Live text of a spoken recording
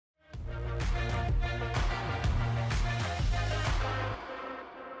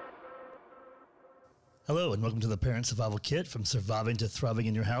Hello and welcome to the Parent Survival Kit, from surviving to thriving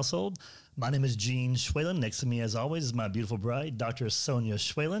in your household. My name is Gene Schwalen. Next to me, as always, is my beautiful bride, Dr. Sonia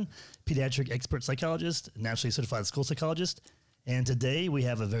Schwalen, pediatric expert psychologist, nationally certified school psychologist. And today we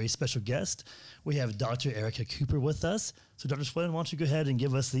have a very special guest. We have Dr. Erica Cooper with us. So Dr. Schwalen, why don't you go ahead and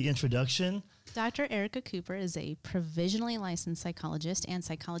give us the introduction? Dr. Erica Cooper is a provisionally licensed psychologist and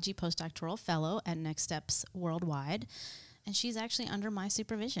psychology postdoctoral fellow at Next Steps Worldwide. And she's actually under my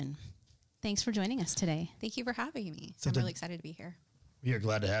supervision. Thanks for joining us today. Thank you for having me. I'm really excited to be here. We are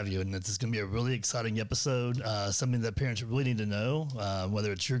glad to have you, and this is going to be a really exciting episode, something that parents really need to know,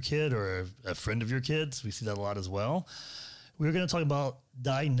 whether it's your kid or a friend of your kids. We see that a lot as well. We're going to talk about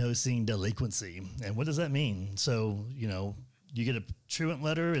diagnosing delinquency, and what does that mean? So, you get a truant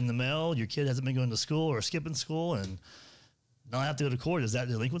letter in the mail, your kid hasn't been going to school or skipping school, and now I have to go to court. Is that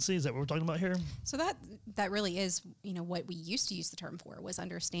delinquency? Is that what we're talking about here? So that really is, what we used to use the term for, was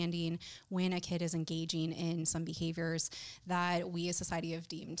understanding when a kid is engaging in some behaviors that we as society have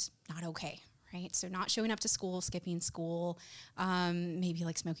deemed not okay, right? So not showing up to school, skipping school, maybe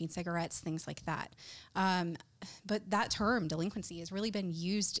like smoking cigarettes, things like that. But that term, delinquency, has really been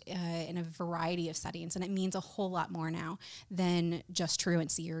used in a variety of settings, and it means a whole lot more now than just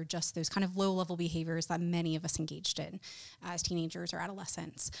truancy or just those kind of low-level behaviors that many of us engaged in as teenagers or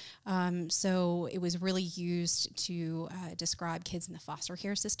adolescents. So it was really used to describe kids in the foster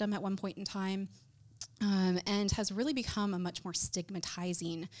care system at one point in time. And has really become a much more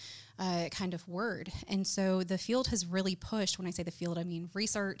stigmatizing kind of word. And so the field has really pushed, when I say the field, I mean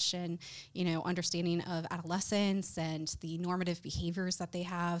research and, understanding of adolescents and the normative behaviors that they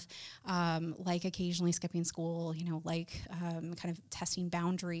have, like occasionally skipping school, kind of testing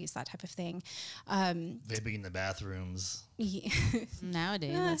boundaries, that type of thing. Vaping in the bathrooms.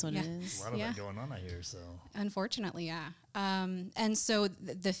 Nowadays, that's what it is. A lot of that going on, I hear. So unfortunately, yeah. And so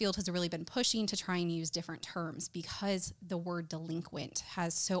the field has really been pushing to try and use different terms, because the word delinquent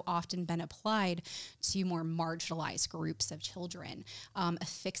has so often been applied to more marginalized groups of children,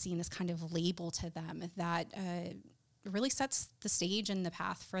 affixing this kind of label to them that really sets the stage and the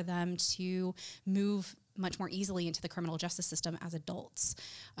path for them to move much more easily into the criminal justice system as adults.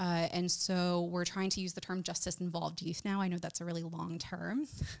 And so we're trying to use the term justice-involved youth now. I know that's a really long term.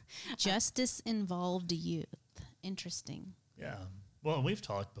 Justice-involved youth. Interesting. Yeah. Well, we've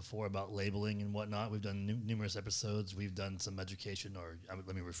talked before about labeling and whatnot. We've done numerous episodes. We've done some education,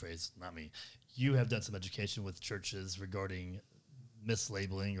 let me rephrase, not me. You have done some education with churches regarding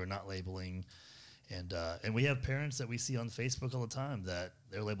mislabeling or not labeling. And we have parents that we see on Facebook all the time that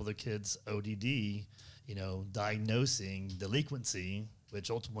they'll label their kids ODD, diagnosing delinquency, which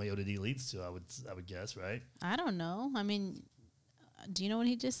ultimately ODD leads to, I would guess, right? I don't know. I mean, do you know what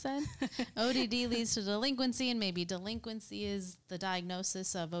he just said? ODD leads to delinquency, and maybe delinquency is the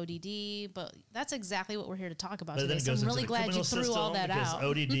diagnosis of ODD, but that's exactly what we're here to talk about today. So I'm really glad you threw all that out.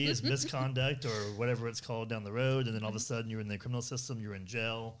 ODD is misconduct or whatever it's called down the road, and then all of a sudden you're in the criminal system, you're in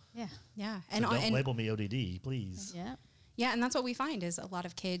jail. Yeah. So don't label me ODD, please. Yeah. Yeah, and that's what we find is a lot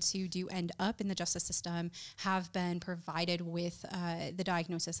of kids who do end up in the justice system have been provided with the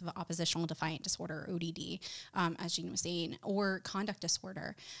diagnosis of oppositional defiant disorder, ODD, as Jean was saying, or conduct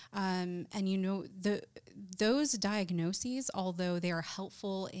disorder. Those diagnoses, although they are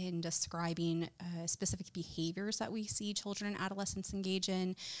helpful in describing specific behaviors that we see children and adolescents engage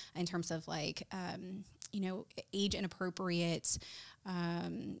in terms of age inappropriate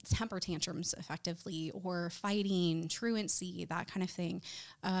temper tantrums effectively, or fighting, truancy, that kind of thing.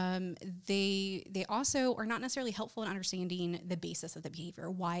 They also are not necessarily helpful in understanding the basis of the behavior.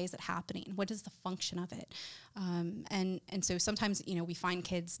 Why is it happening? What is the function of it? And so sometimes, we find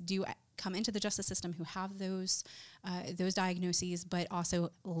kids do come into the justice system who have those diagnoses, but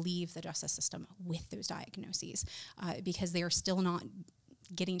also leave the justice system with those diagnoses because they are still not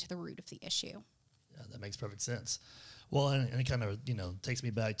getting to the root of the issue. Yeah, that makes perfect sense. Well, and it kind of, takes me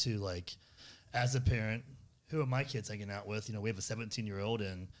back to as a parent, who are my kids hanging out with? We have a 17-year-old,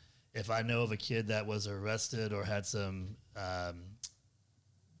 and if I know of a kid that was arrested or had some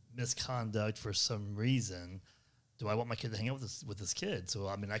misconduct for some reason, do I want my kid to hang out with this kid? So,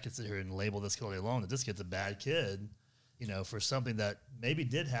 I could sit here and label this kid all day long that this kid's a bad kid, for something that maybe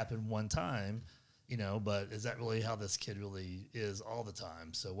did happen one time, but is that really how this kid really is all the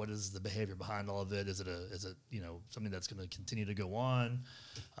time? So what is the behavior behind all of it? Is it something that's going to continue to go on?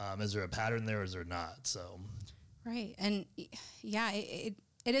 Is there a pattern there, or is there not? So. Right. And yeah,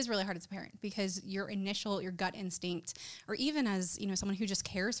 It is really hard as a parent because your gut instinct, or even as, someone who just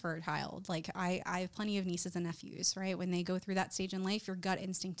cares for a child, like I have plenty of nieces and nephews, right? When they go through that stage in life, your gut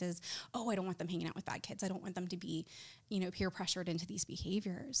instinct is, oh, I don't want them hanging out with bad kids. I don't want them to be, peer pressured into these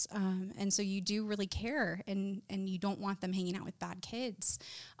behaviors. And so you do really care and you don't want them hanging out with bad kids.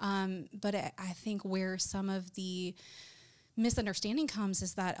 But I think where some of the misunderstanding comes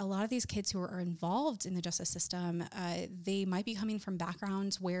is that a lot of these kids who are involved in the justice system, they might be coming from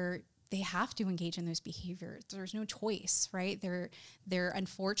backgrounds where they have to engage in those behaviors. There's no choice, right? They're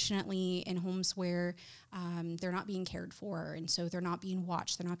unfortunately in homes where they're not being cared for, and so they're not being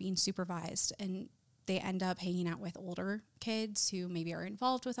watched, they're not being supervised, and they end up hanging out with older kids who maybe are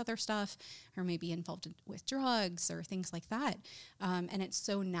involved with other stuff or maybe involved with drugs or things like that. And it's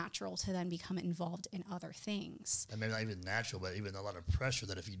so natural to then become involved in other things. And maybe not even natural, but even a lot of pressure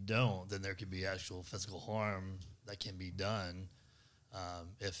that if you don't, then there could be actual physical harm that can be done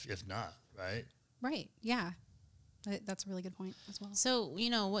if not, right? Right, yeah. That's a really good point as well. So,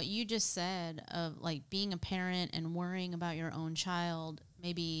 what you just said of like being a parent and worrying about your own child,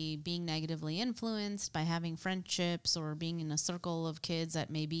 maybe being negatively influenced by having friendships or being in a circle of kids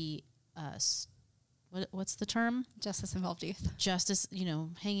that maybe, what's the term? Justice involved youth. Justice,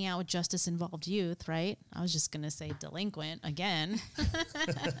 hanging out with justice involved youth, right? I was just going to say delinquent again.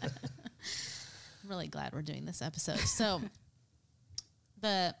 I'm really glad we're doing this episode. So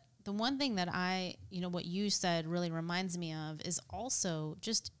the one thing that what you said really reminds me of is also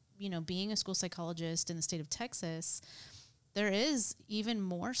just, being a school psychologist in the state of Texas, there is even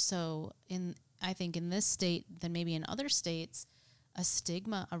more so I think in this state than maybe in other states, a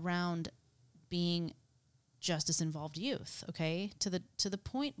stigma around being justice-involved youth, okay? To the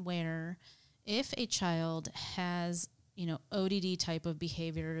point where if a child has ODD type of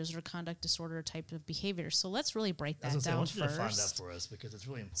behaviors or conduct disorder type of behaviors. So let's really break that down first. I want you to find that for us because it's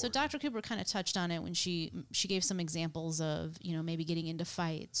really important. So Dr. Cooper kind of touched on it when she gave some examples of, maybe getting into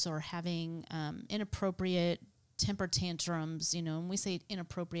fights or having inappropriate temper tantrums. When we say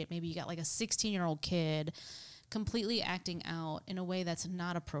inappropriate, maybe you got like a 16-year-old kid completely acting out in a way that's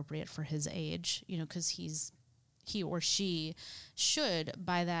not appropriate for his age, because he or she should,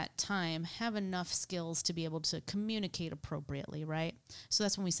 by that time, have enough skills to be able to communicate appropriately, right? So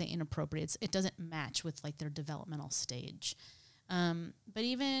that's when we say inappropriate. It doesn't match with, like, their developmental stage. But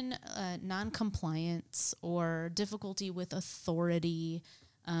even non-compliance or difficulty with authority,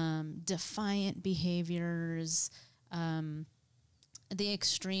 defiant behaviors, the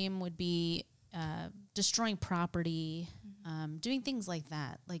extreme would be destroying property, doing things like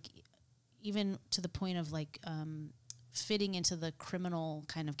that, like even to the point of like fitting into the criminal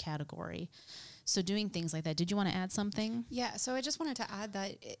kind of category. So doing things like that. Did you want to add something? Yeah, so I just wanted to add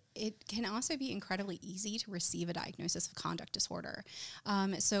that it can also be incredibly easy to receive a diagnosis of conduct disorder.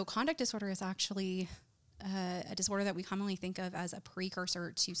 So conduct disorder is actually a disorder that we commonly think of as a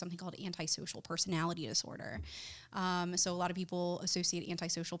precursor to something called antisocial personality disorder. So a lot of people associate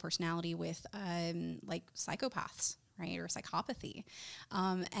antisocial personality with like psychopaths, right, or psychopathy.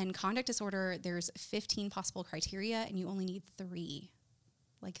 And conduct disorder, there's 15 possible criteria, and you only need three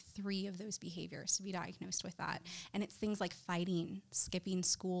of those behaviors to be diagnosed with that. And it's things like fighting, skipping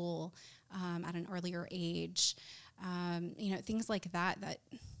school at an earlier age, things like that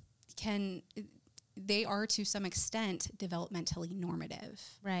they are to some extent developmentally normative.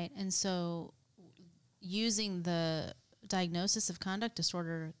 Right. And so using the diagnosis of conduct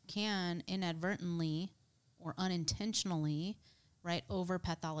disorder can inadvertently or unintentionally, right,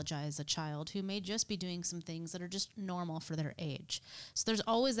 over-pathologize a child who may just be doing some things that are just normal for their age. So there's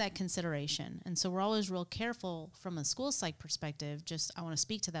always that consideration. And so we're always real careful from a school psych perspective, I want to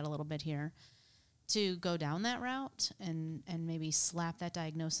speak to that a little bit here, to go down that route and maybe slap that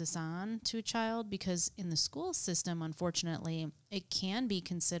diagnosis on to a child, because in the school system, unfortunately, it can be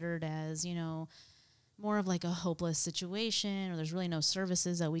considered as, more of like a hopeless situation, or there's really no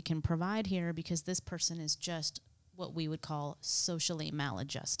services that we can provide here because this person is just what we would call socially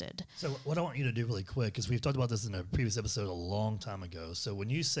maladjusted. So what I want you to do really quick, because we've talked about this in a previous episode a long time ago. So when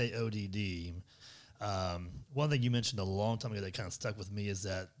you say ODD, one thing you mentioned a long time ago that kind of stuck with me is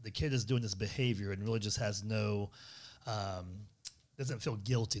that the kid is doing this behavior and really just has no, doesn't feel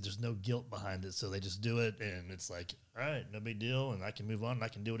guilty. There's no guilt behind it. So they just do it and it's like, all right, no big deal. And I can move on and I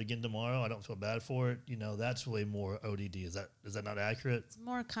can do it again tomorrow. I don't feel bad for it. That's really more ODD. Is that not accurate? It's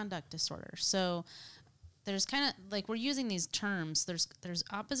more conduct disorder. So there's kind of like, we're using these terms. There's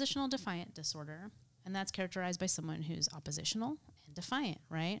oppositional defiant disorder, and that's characterized by someone who's oppositional and defiant,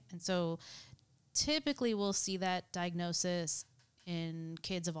 right? And so typically we'll see that diagnosis in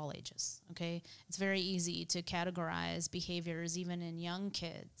kids of all ages, okay? It's very easy to categorize behaviors even in young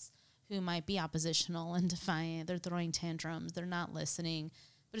kids who might be oppositional and defiant. They're throwing tantrums, they're not listening,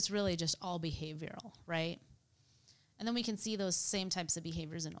 but it's really just all behavioral, right? And then we can see those same types of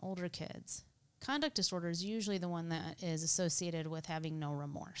behaviors in older kids. Conduct disorder is usually the one that is associated with having no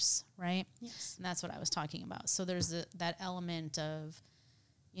remorse, right? Yes. And that's what I was talking about. So there's that element of,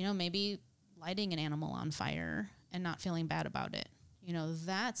 you know, maybe lighting an animal on fire and not feeling bad about it. You know,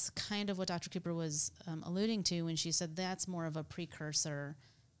 that's kind of what Dr. Cooper was alluding to when she said that's more of a precursor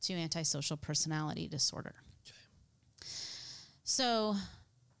to antisocial personality disorder. Okay. So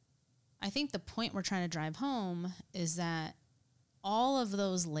I think the point we're trying to drive home is that all of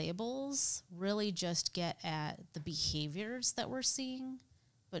those labels really just get at the behaviors that we're seeing,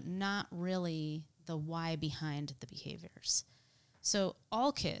 but not really the why behind the behaviors. So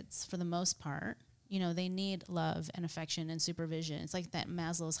all kids, for the most part, you know, they need love and affection and supervision. It's like that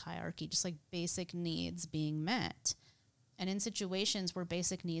Maslow's hierarchy, just like basic needs being met. And in situations where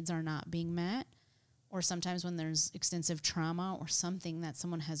basic needs are not being met, or sometimes when there's extensive trauma or something that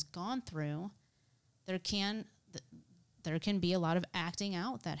someone has gone through, there can be a lot of acting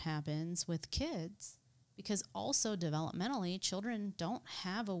out that happens with kids, because also developmentally, children don't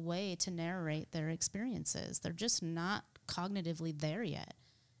have a way to narrate their experiences. They're just not cognitively there yet.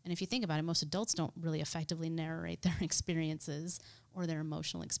 And if you think about it, most adults don't really effectively narrate their experiences or their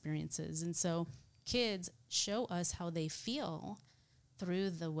emotional experiences. And so kids show us how they feel through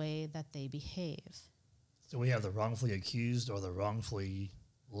the way that they behave. So we have the wrongfully accused or the wrongfully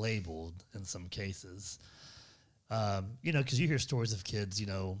labeled in some cases. You know, because you hear stories of kids, you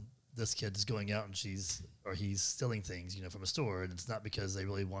know, this kid's going out and he's stealing things, you know, from a store, and it's not because they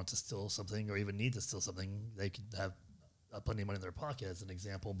really want to steal something or even need to steal something. They could have plenty of money in their pocket, as an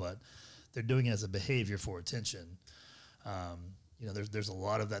example, but they're doing it as a behavior for attention. You know, there's a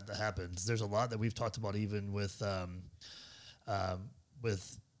lot of that happens. There's a lot that we've talked about even with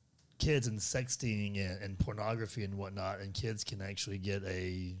kids and sexting and pornography and whatnot, and kids can actually get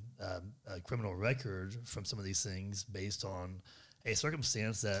a criminal record from some of these things based on a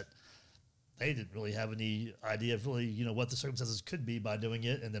circumstance that they didn't really have any idea of really, you know, what the circumstances could be by doing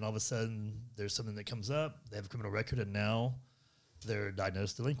it. And then all of a sudden there's something that comes up, they have a criminal record, and now they're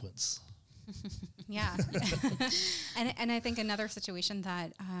diagnosed delinquents. Yeah. and I think another situation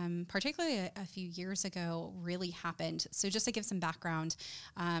that particularly a few years ago really happened. So just to give some background,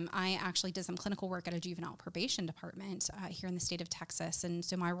 I actually did some clinical work at a juvenile probation department here in the state of Texas. And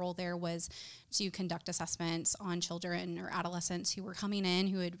so my role there was to conduct assessments on children or adolescents who were coming in,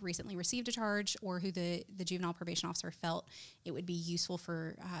 who had recently received a charge, or who the juvenile probation officer felt it would be useful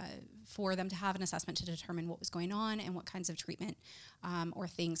for them to have an assessment to determine what was going on and what kinds of treatment or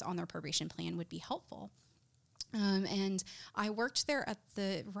things on their probation plan would be helpful. And I worked there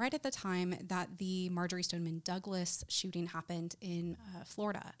right at the time that the Marjorie Stoneman Douglas shooting happened in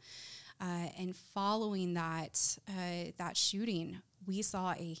Florida. And following that shooting, we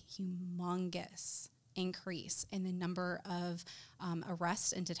saw a humongous increase in the number of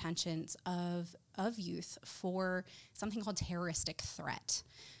arrests and detentions of youth for something called terroristic threat.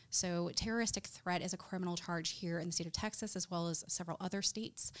 So terroristic threat is a criminal charge here in the state of Texas, as well as several other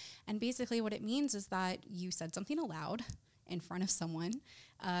states. And basically what it means is that you said something aloud in front of someone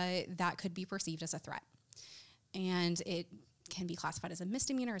that could be perceived as a threat. And it can be classified as a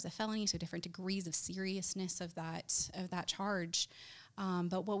misdemeanor, as a felony, so different degrees of seriousness of that charge.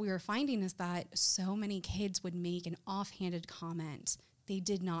 But what we were finding is that so many kids would make an offhanded comment. They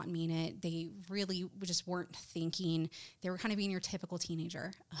did not mean it. They really just weren't thinking. They were kind of being your typical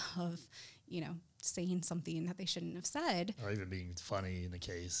teenager of, you know, saying something that they shouldn't have said. Or even being funny in the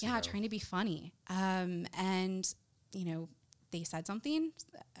case. Yeah, trying to be funny. And, you know, they said something.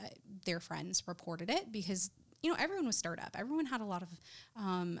 Their friends reported it because, you know, everyone was stirred up. Everyone had a lot of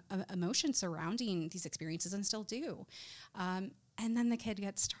emotion surrounding these experiences and still do. And then the kid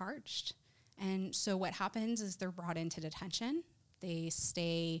gets charged. And so what happens is they're brought into detention. They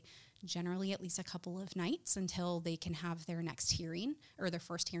stay generally at least a couple of nights until they can have their next hearing, or their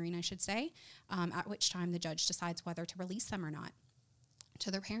first hearing, I should say, at which time the judge decides whether to release them or not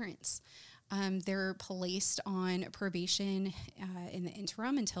to their parents. They're placed on probation in the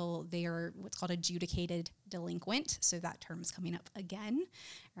interim until they are what's called adjudicated delinquent. So that term is coming up again,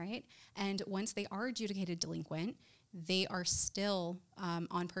 right? And once they are adjudicated delinquent, they are still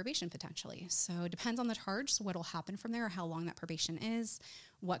on probation potentially. So it depends on the charge, so what will happen from there, how long that probation is,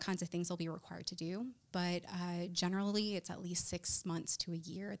 what kinds of things they'll be required to do. But generally, it's at least 6 months to a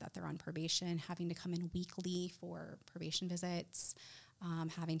year that they're on probation, having to come in weekly for probation visits.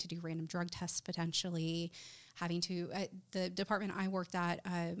 having to do random drug tests potentially, having to, the department I worked at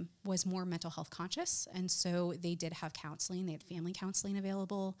was more mental health conscious. And so they did have counseling. They had family counseling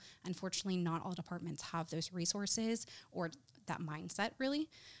available. Unfortunately, not all departments have those resources or that mindset really.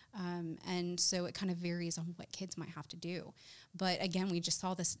 And so it kind of varies on what kids might have to do. But again, we just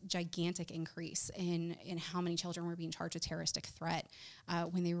saw this gigantic increase in how many children were being charged with terroristic threat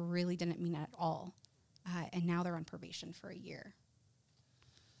when they really didn't mean it at all. And now they're on probation for a year.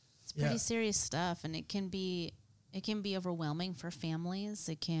 It's pretty serious stuff, and it can be overwhelming for families.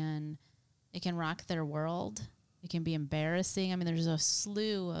 It can rock their world. It can be embarrassing. I mean, there's a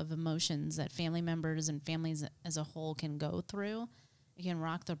slew of emotions that family members and families as a whole can go through. It can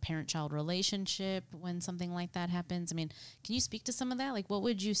rock the parent-child relationship when something like that happens. I mean, can you speak to some of that? Like, what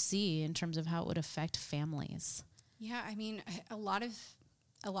would you see in terms of how it would affect families? Yeah, I mean, a lot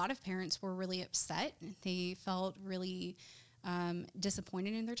of parents were really upset. They felt really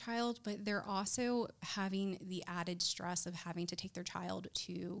disappointed in their child, but they're also having the added stress of having to take their child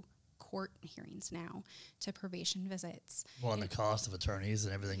to court hearings now, to probation visits. Well, and the cost of attorneys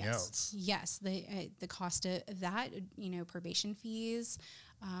and everything else. Yes, the cost of that, probation fees,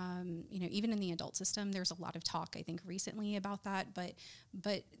 even in the adult system, there's a lot of talk, I think, recently about that, but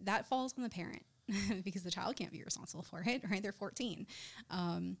that falls on the parent because the child can't be responsible for it, right? They're 14.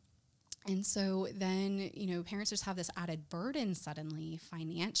 And so then, parents just have this added burden suddenly,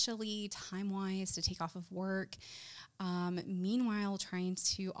 financially, time-wise, to take off of work. Meanwhile, trying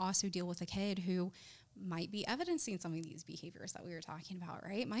to also deal with a kid who might be evidencing some of these behaviors that we were talking about,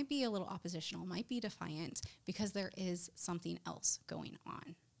 right? Might be a little oppositional, might be defiant, because there is something else going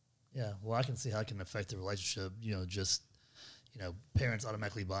on. Yeah, well, I can see how it can affect the relationship, parents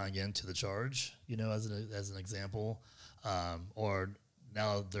automatically buying into the charge, as an example, or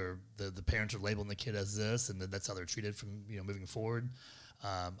now the parents are labeling the kid as this, and that's how they're treated from moving forward.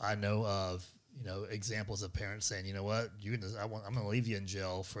 I know of examples of parents saying, you know what, I'm going to leave you in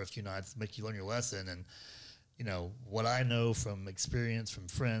jail for a few nights, make you learn your lesson. And what I know from experience, from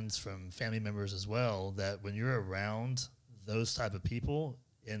friends, from family members as well, that when you're around those type of people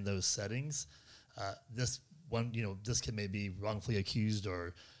in those settings, this kid may be wrongfully accused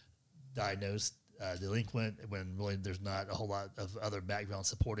or diagnosed delinquent when really there's not a whole lot of other background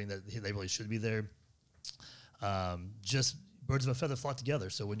supporting that they really should be there. Just birds of a feather flock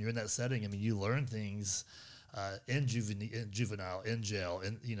together. So when you're in that setting, I mean, you learn things in juvenile, in jail,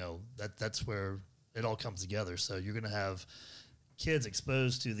 and that's where it all comes together. So you're going to have kids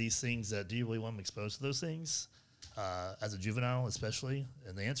exposed to these things that, do you really want them exposed to those things as a juvenile, especially?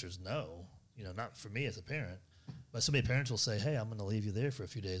 And the answer is no. Not for me as a parent. But so many parents will say, hey, I'm going to leave you there for a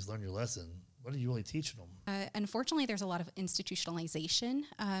few days, learn your lesson. What are you really teaching them? Unfortunately, there's a lot of institutionalization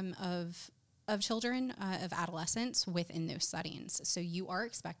of children, of adolescents within those settings. So you are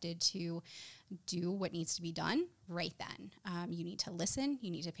expected to do what needs to be done right then. You need to listen.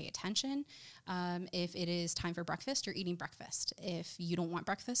 You need to pay attention. If it is time for breakfast, you're eating breakfast. If you don't want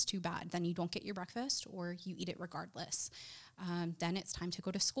breakfast, too bad. Then you don't get your breakfast, or you eat it regardless. Then it's time to go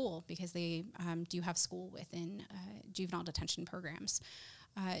to school, because they do have school within juvenile detention programs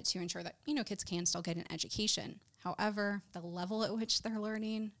to ensure that, kids can still get an education. However, the level at which they're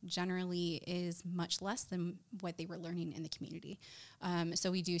learning generally is much less than what they were learning in the community.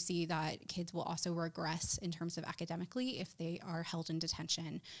 So we do see that kids will also regress in terms of academically if they are held in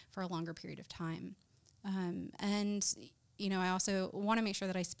detention for a longer period of time. I also want to make sure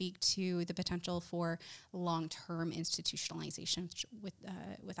that I speak to the potential for long-term institutionalization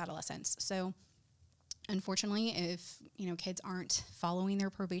with adolescents. So unfortunately, if kids aren't following their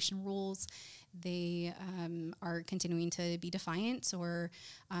probation rules, they are continuing to be defiant or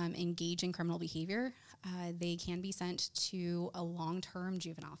engage in criminal behavior, they can be sent to a long-term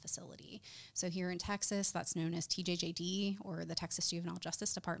juvenile facility. So here in Texas, that's known as TJJD, or the Texas Juvenile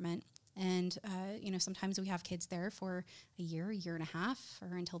Justice Department. And, sometimes we have kids there for a year and a half,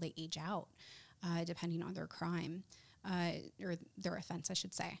 or until they age out, depending on their crime, or their offense, I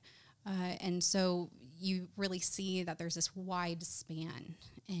should say. And so you really see that there's this wide span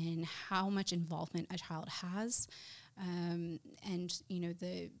in how much involvement a child has. And,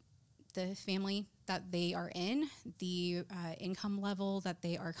 the family that they are in, the income level that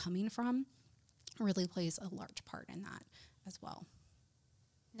they are coming from really plays a large part in that as well.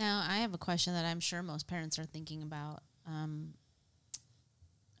 Now, I have a question that I'm sure most parents are thinking about.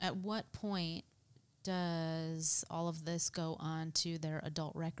 At what point does all of this go on to their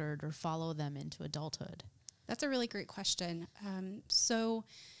adult record or follow them into adulthood? That's a really great question.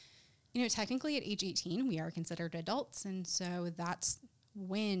 Technically at age 18, we are considered adults. And so that's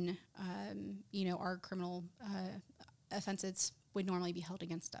when, our criminal offenses would normally be held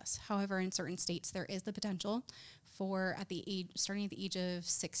against us. However, in certain states, there is the potential for starting at the age of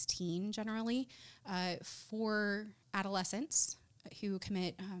 16, generally, for adolescents who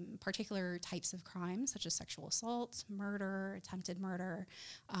commit particular types of crimes, such as sexual assault, murder, attempted murder,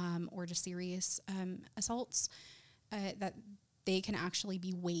 or just serious assaults, that they can actually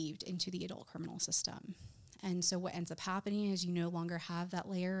be waived into the adult criminal system. And so what ends up happening is you no longer have that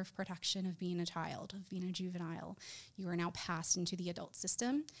layer of protection of being a child, of being a juvenile. You are now passed into the adult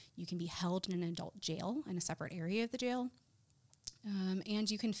system. You can be held in an adult jail in a separate area of the jail. And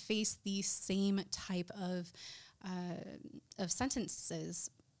you can face the same type of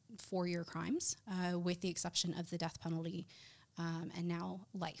sentences for your crimes, with the exception of the death penalty and now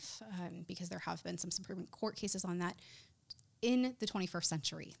life, because there have been some Supreme Court cases on that. In the 21st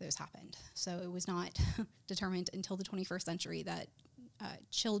century, those happened. So it was not determined until the 21st century that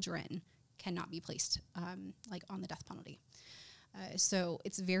children cannot be placed on the death penalty. So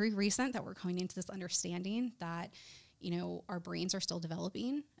it's very recent that we're coming into this understanding that, our brains are still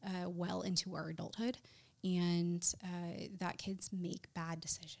developing well into our adulthood, and that kids make bad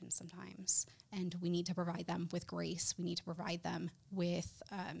decisions sometimes. And we need to provide them with grace. We need to provide them with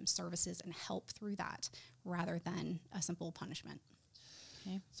services and help through that rather than a simple punishment.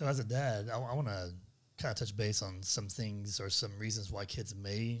 Okay. So as a dad, I want to kind of touch base on some things or some reasons why kids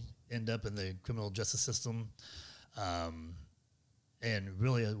may end up in the criminal justice system, and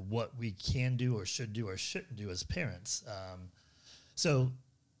really what we can do or should do or shouldn't do as parents. So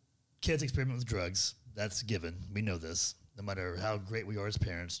kids experiment with drugs. That's given. We know this. No matter how great we are as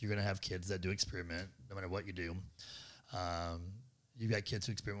parents, you're going to have kids that do experiment, no matter what you do. You've got kids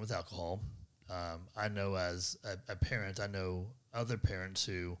who experiment with alcohol. I know as a parent, I know other parents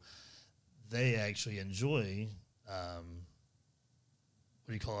who they actually enjoy, what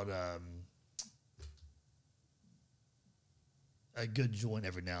do you call it, a good joint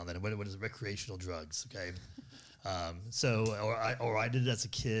every now and then. What is it? Recreational drugs, okay? Or I did it as a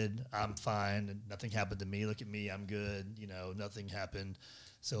kid. I'm fine. And nothing happened to me. Look at me. I'm good. Nothing happened.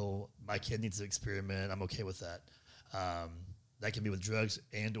 So my kid needs to experiment. I'm okay with that. That can be with drugs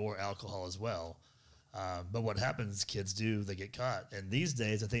and or alcohol as well. But what happens, kids do, they get caught. And these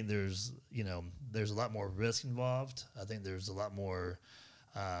days, I think there's a lot more risk involved. I think there's a lot more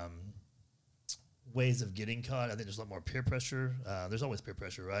ways of getting caught. I think there's a lot more peer pressure. There's always peer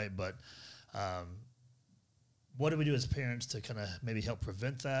pressure, right? But what do we do as parents to kind of maybe help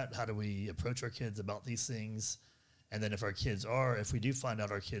prevent that? How do we approach our kids about these things? And then if we do find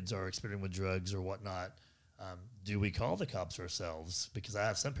out our kids are experimenting with drugs or whatnot, do we call the cops ourselves? Because I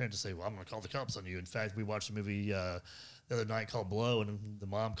have some parents say, well, I'm going to call the cops on you. In fact, we watched a movie the other night called Blow, and the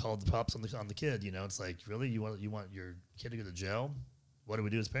mom called the cops on the kid. It's like, really? You want your kid to go to jail? What do we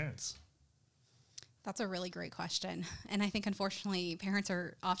do as parents? That's a really great question. And I think, unfortunately, parents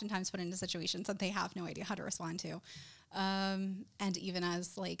are oftentimes put into situations that they have no idea how to respond to. And even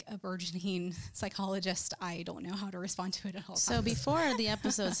as a burgeoning psychologist, I don't know how to respond to it at all. So before the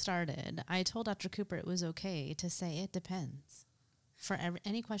episode started, I told Dr. Cooper it was okay to say it depends for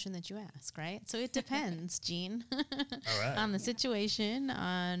any question that you ask, right? So it depends, Jean, all right. on the situation,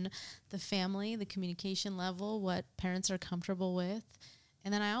 on the family, the communication level, what parents are comfortable with.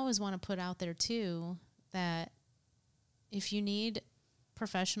 And then I always want to put out there, too, that if you need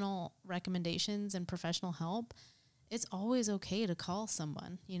professional recommendations and professional help, it's always okay to call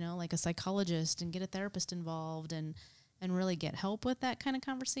someone, like a psychologist, and get a therapist involved and really get help with that kind of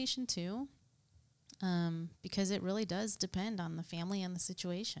conversation, too, because it really does depend on the family and the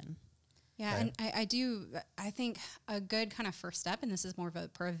situation. Yeah, and I think a good kind of first step, and this is more of a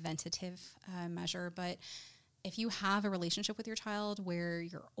preventative measure, but if you have a relationship with your child where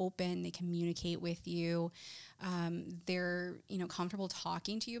you're open, they communicate with you, they're comfortable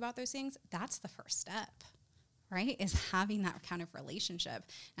talking to you about those things, that's the first step, right? Is having that kind of relationship.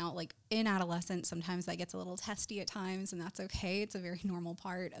 Now, in adolescence, sometimes that gets a little testy at times, and that's okay. It's a very normal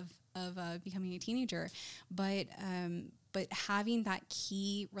part of becoming a teenager, but having that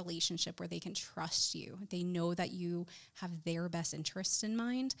key relationship where they can trust you, they know that you have their best interests in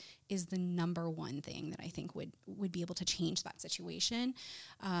mind, is the number one thing that I think would be able to change that situation.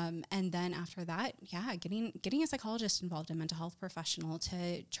 And then after that, getting a psychologist involved, a mental health professional,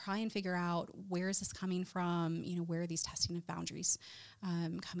 to try and figure out where is this coming from, where are these testing of boundaries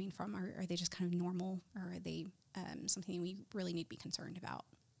coming from? Are they just kind of normal, or are they something we really need to be concerned about?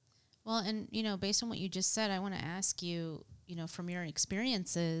 Well, and, based on what you just said, I want to ask you, from your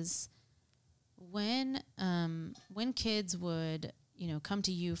experiences, when kids would, come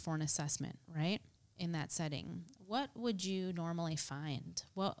to you for an assessment, right, in that setting, what would you normally find?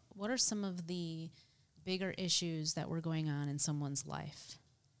 What are some of the bigger issues that were going on in someone's life?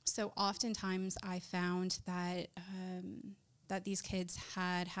 So oftentimes I found that that these kids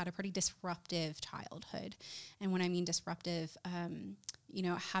had a pretty disruptive childhood. And when I mean disruptive,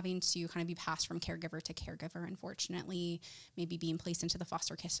 having to kind of be passed from caregiver to caregiver, unfortunately, maybe being placed into the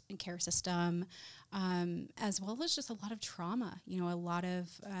foster care system, as well as just a lot of trauma, a lot of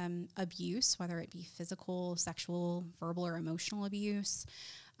abuse, whether it be physical, sexual, verbal, or emotional abuse,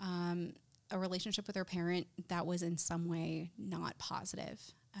 a relationship with their parent that was in some way not positive,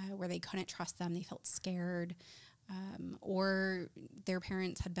 where they couldn't trust them, they felt scared, or their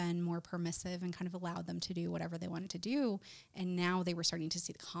parents had been more permissive and kind of allowed them to do whatever they wanted to do. And now they were starting to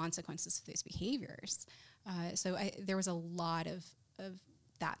see the consequences of those behaviors. So there was a lot of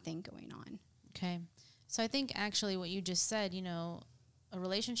that thing going on. Okay. So I think actually what you just said, a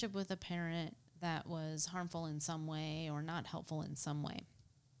relationship with a parent that was harmful in some way or not helpful in some way.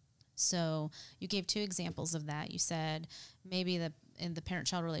 So you gave 2 examples of that. You said maybe the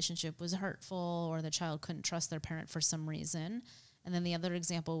parent-child relationship was hurtful, or the child couldn't trust their parent for some reason. And then the other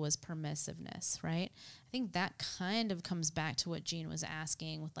example was permissiveness, right? I think that kind of comes back to what Jean was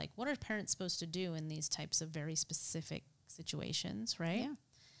asking with, like, what are parents supposed to do in these types of very specific situations, right? Yeah.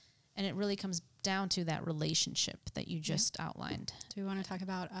 And it really comes down to that relationship that you just outlined. Do we want to talk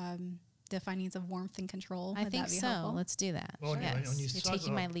about the findings of warmth and control? I think so. Helpful? Let's do that. Well, when you're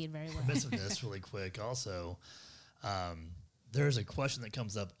taking my lead very well. Permissiveness, really quick. Also, there's a question that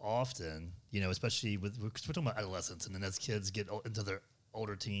comes up often. Especially we're talking about adolescents, and then as kids get into their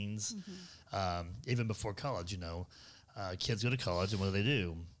older teens, even before college, kids go to college, and what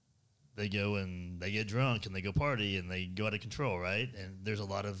do? They go and they get drunk and they go party and they go out of control, right? And there's a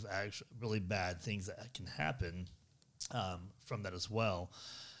lot of really bad things that can happen from that as well,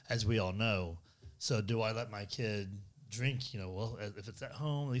 as we all know. So do I let my kid drink? Well, if it's at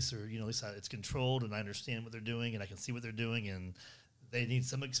home, at least it's controlled and I understand what they're doing and I can see what they're doing, and they need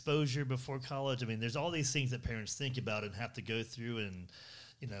some exposure before college. I mean, there's all these things that parents think about and have to go through and,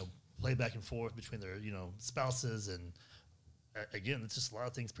 play back and forth between their, spouses. And again, it's just a lot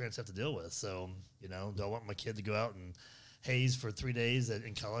of things parents have to deal with. So, do I want my kid to go out and haze for 3 days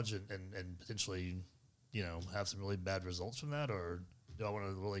in college and potentially, have some really bad results from that? Or do I want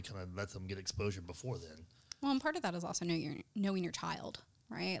to really kind of let them get exposure before then? Well, and part of that is also knowing your child,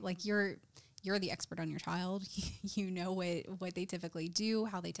 right? Like you're the expert on your child. You know what they typically do,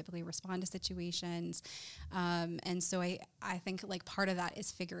 how they typically respond to situations. And so I think like part of that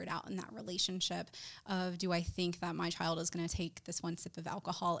is figure it out in that relationship of, do I think that my child is going to take this 1 sip of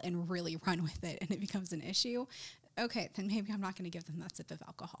alcohol and really run with it and it becomes an issue? Okay, then maybe I'm not going to give them that sip of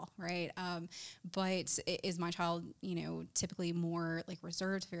alcohol, right? But is my child, typically more like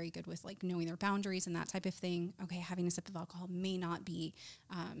reserved, very good with like knowing their boundaries and that type of thing? Okay, having a sip of alcohol may not be,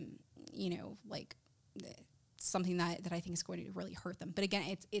 like something that I think is going to really hurt them. But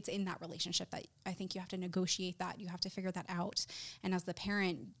again, it's in that relationship that I think you have to negotiate that. You have to figure that out. And as the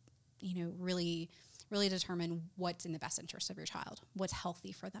parent, really, really determine what's in the best interest of your child, what's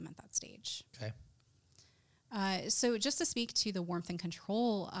healthy for them at that stage. Okay. So just to speak to the warmth and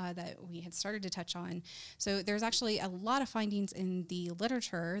control that we had started to touch on, so there's actually a lot of findings in the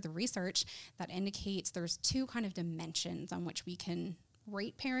literature, the research, that indicates there's 2 kind of dimensions on which we can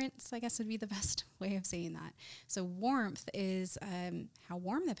rate parents, I guess would be the best way of saying that. So warmth is how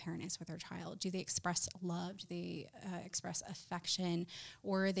warm the parent is with their child. Do they express love? Do they express affection?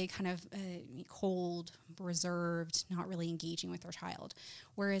 Or are they kind of cold, reserved, not really engaging with their child?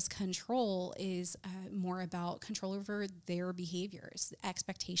 Whereas control is more about control over their behaviors,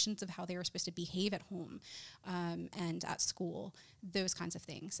 expectations of how they are supposed to behave at home and at school, those kinds of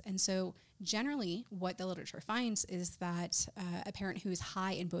things. And so generally what the literature finds is that a parent who is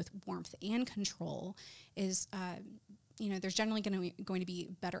high in both warmth and control is, there's generally going to be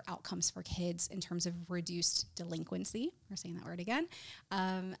better outcomes for kids in terms of reduced delinquency, we're saying that word again,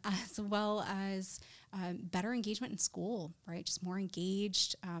 as well as better engagement in school, right? Just more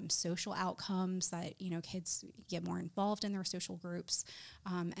engaged, social outcomes that, kids get more involved in their social groups,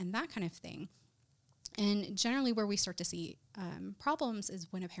 and that kind of thing. And generally where we start to see problems is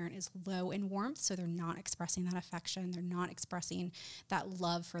when a parent is low in warmth, so they're not expressing that affection, they're not expressing that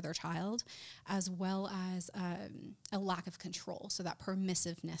love for their child, as well as a lack of control, so that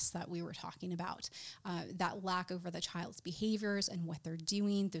permissiveness that we were talking about, that lack over the child's behaviors and what they're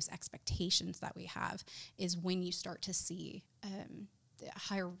doing, those expectations that we have, is when you start to see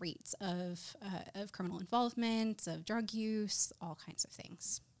higher rates of criminal involvement, of drug use, all kinds of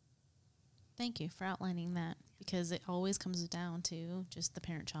things. Thank you for outlining that, because it always comes down to just the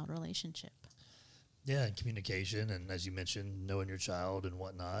parent-child relationship. Yeah, and communication, and as you mentioned, knowing your child and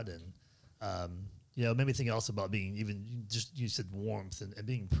whatnot. And You know, it made me think also about being you said warmth and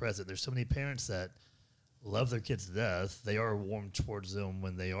being present. There's so many parents that love their kids to death. They are warm towards them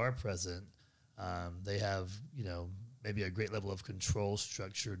when they are present. They have, you know, maybe a great level of control,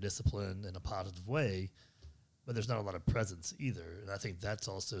 structure, discipline in a positive way, but there's not a lot of presence either. And I think that's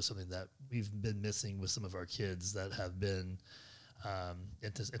also something that we've been missing with some of our kids that have been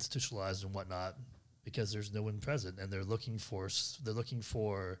institutionalized and whatnot, because there's no one present, and they're looking for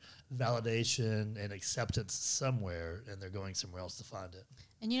validation and acceptance somewhere, and they're going somewhere else to find it.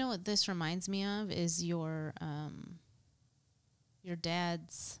 And you know what this reminds me of is your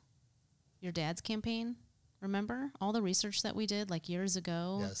dad's campaign. Remember all the research that we did like years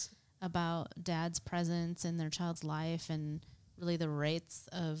ago Yes. about dad's presence in their child's life, and really the rates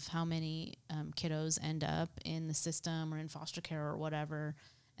of how many kiddos end up in the system or in foster care or whatever,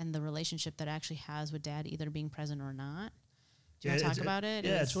 and the relationship that actually has with dad either being present or not. Do you want to talk about it?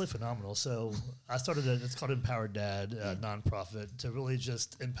 Yeah, it's really phenomenal. So I started it's called Empowered Dad, nonprofit, to really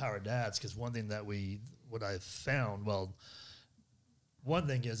just empower dads, because one thing that what I found, one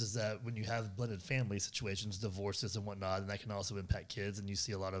thing is that when you have blended family situations, divorces and whatnot, and that can also impact kids, and you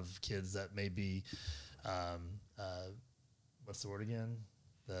see a lot of kids that may be, what's the word again?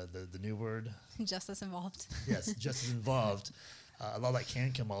 The new word? Justice involved. Yes, justice involved. A lot of that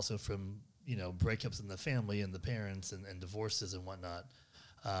can come also from, you know, breakups in the family and the parents and divorces and whatnot.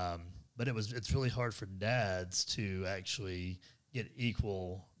 But it's really hard for dads to actually get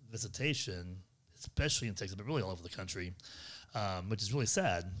equal visitation, especially in Texas, but really all over the country. Which is really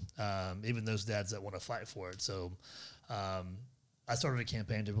sad, even those dads that want to fight for it. So I started a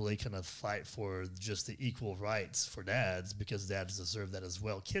campaign to really kind of fight for just the equal rights for dads, because dads deserve that as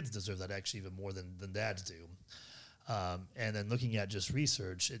well. Kids deserve that actually even more than dads do. And then looking at just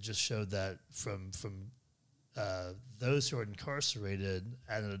research, it just showed that from those who are incarcerated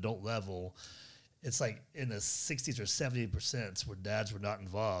at an adult level, it's like in the 60s or 70% where dads were not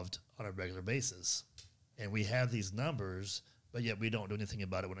involved on a regular basis. And we have these numbers, but yet we don't do anything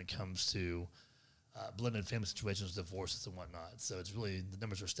about it when it comes to blended family situations, divorces, and whatnot. So it's really, the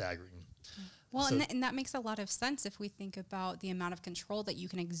numbers are staggering. Well, So- and that makes a lot of sense if we think about the amount of control that you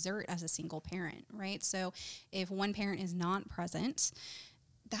can exert as a single parent, right? So if one parent is not present,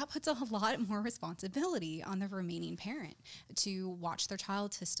 that puts a lot more responsibility on the remaining parent to watch their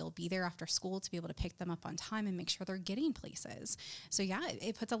child, to still be there after school, to be able to pick them up on time and make sure they're getting places. So yeah,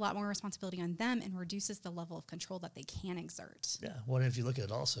 it puts a lot more responsibility on them and reduces the level of control that they can exert. Yeah. Well, if you look at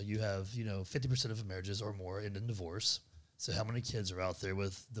it also, you have, 50% of marriages or more end in divorce. So how many kids are out there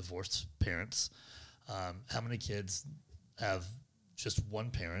with divorced parents? How many kids have just one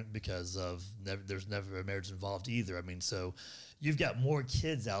parent because of there's never a marriage involved either? I mean, so you've got more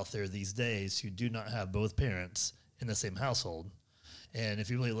kids out there these days who do not have both parents in the same household. And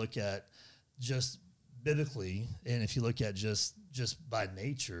if you really look at just biblically, and if you look at just by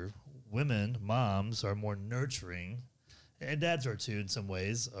nature, women, moms, are more nurturing, and dads are too in some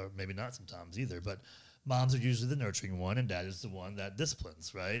ways, or maybe not sometimes either, but moms are usually the nurturing one, and dad is the one that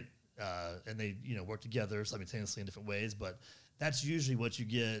disciplines, right? And they, work together simultaneously in different ways, but that's usually what you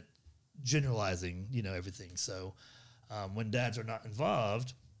get, generalizing, everything. So when dads are not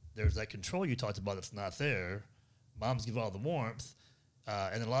involved, there's that control you talked about that's not there. Moms give all the warmth,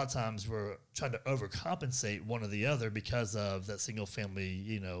 and then a lot of times we're trying to overcompensate one or the other because of that single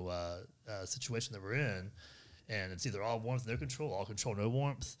family, situation that we're in, and it's either all warmth, no control, all control, no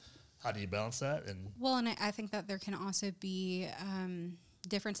warmth. How do you balance that? And I think that there can also be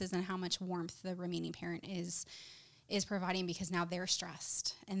differences in how much warmth the remaining parent is providing, because now they're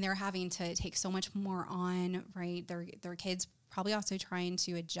stressed and they're having to take so much more on, right? Their kids probably also trying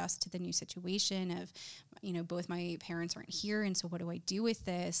to adjust to the new situation of, both my parents aren't here, and so what do I do with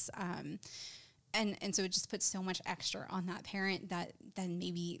this? And so it just puts so much extra on that parent that then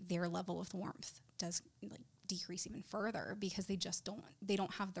maybe their level of warmth does decrease even further, because they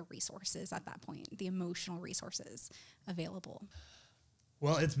don't have the resources at that point, the emotional resources available.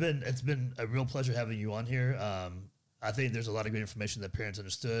 Well, it's been a real pleasure having you on here. I think there's a lot of great information that parents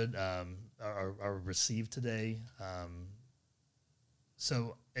understood, are received today.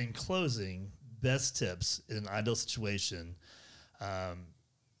 So in closing, best tips in an ideal situation.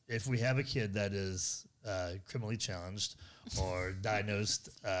 If we have a kid that is criminally challenged or diagnosed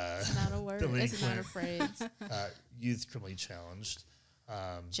It's not a word. It's not a phrase. Youth criminally challenged.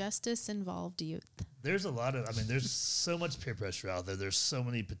 Justice involved youth. There's there's so much peer pressure out there. There's so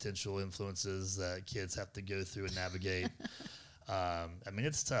many potential influences that kids have to go through and navigate.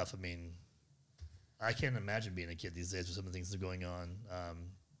 It's tough. I can't imagine being a kid these days with some of the things that are going on.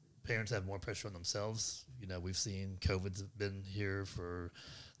 parents have more pressure on themselves. You know, we've seen COVID's been here for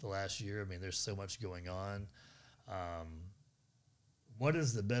the last year. I mean, there's so much going on. What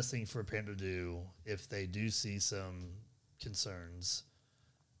is the best thing for a parent to do if they do see some concerns,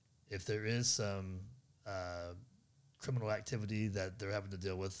 if there is some criminal activity that they're having to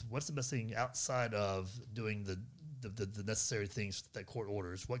deal with? What's the best thing outside of doing the necessary things that court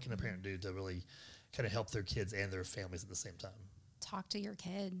orders? What can a parent do to really kind of help their kids and their families at the same time? Talk to your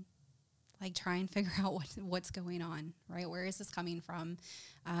kid. Like, try and figure out what's going on, right? Where is this coming from?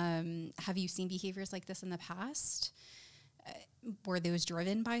 Have you seen behaviors like this in the past? Were those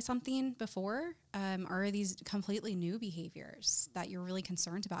driven by something before? Or are these completely new behaviors that you're really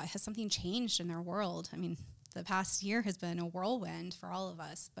concerned about? Has something changed in their world? I mean, the past year has been a whirlwind for all of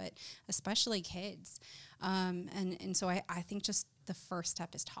us, but especially kids. And so I think just the first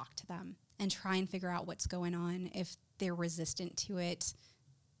step is talk to them and try and figure out what's going on. If they're resistant to it,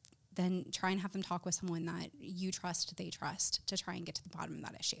 then try and have them talk with someone that you trust, they trust, to try and get to the bottom of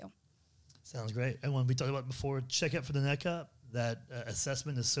that issue. Sounds great. And when we talked about before, check out for the neck up. That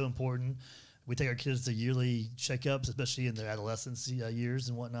assessment is so important. We take our kids to yearly checkups, especially in their adolescence years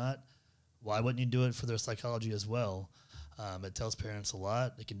and whatnot. Why wouldn't you do it for their psychology as well? It tells parents a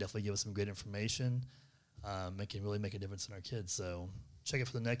lot. It can definitely give us some great information. It can really make a difference in our kids. So check it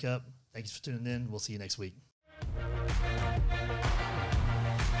for the neck up. Thanks for tuning in. We'll see you next week.